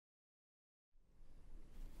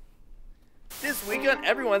This week on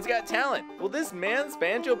Everyone's Got Talent, will this man's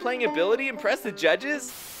banjo playing ability impress the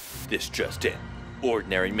judges? This just in.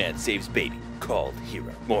 Ordinary man saves baby, called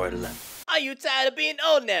hero. More at 11. Are you tired of being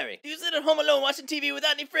ordinary? Do you sit at home alone watching TV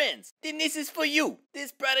without any friends? Then this is for you.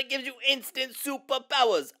 This product gives you instant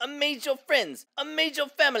superpowers. Amaze your friends. Amaze your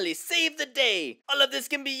family. Save the day. All of this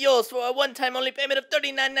can be yours for a one-time only payment of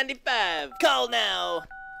 $39.95. Call now.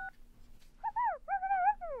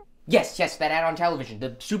 Yes, that ad on television.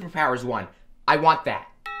 The Superpowers one. I want that.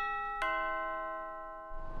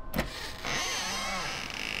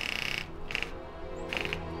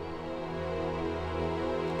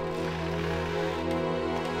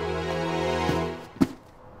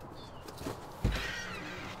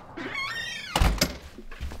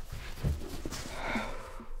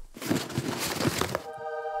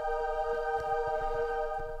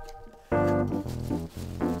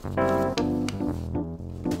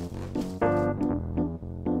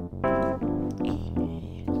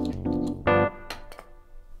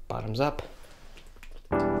 Bottoms up.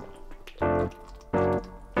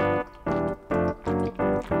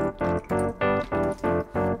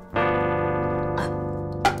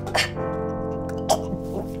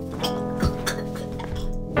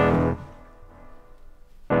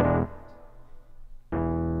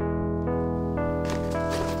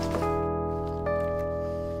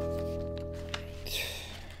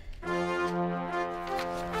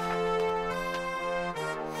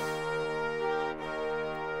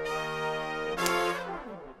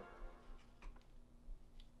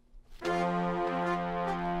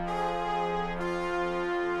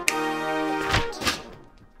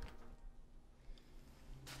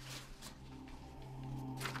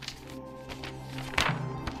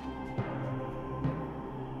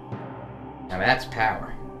 Now that's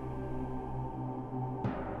power.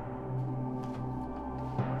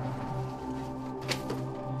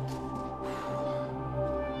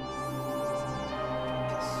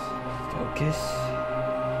 Focus.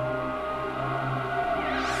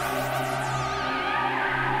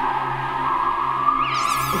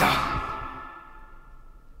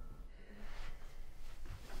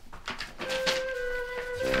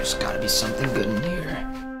 There's gotta be something good in here.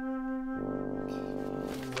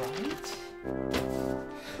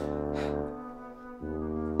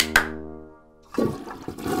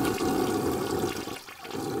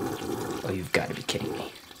 Oh, you've got to be kidding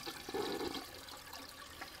me.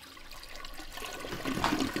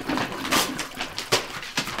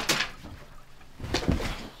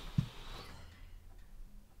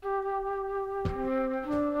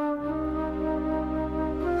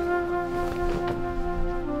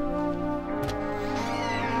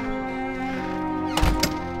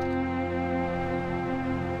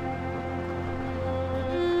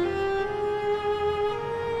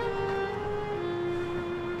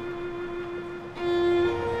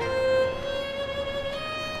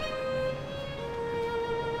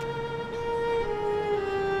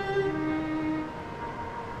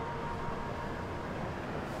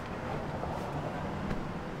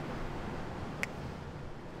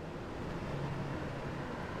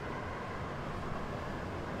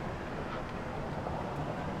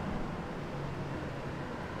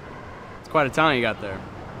 Quite a talent you got there.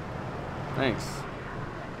 Thanks.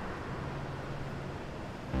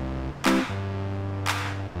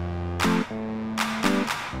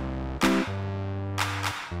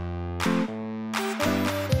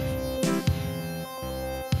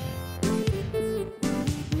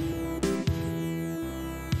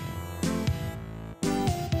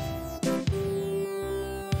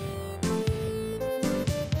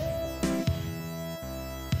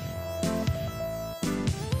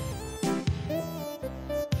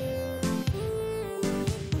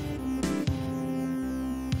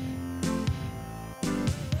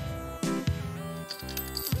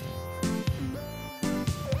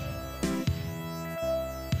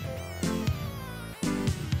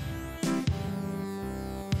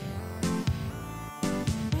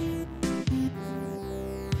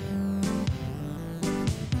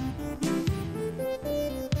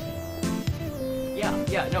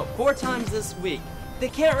 Yeah, no, 4 times this week. They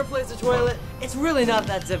can't replace the toilet. It's really not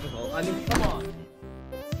that difficult. I mean, come on.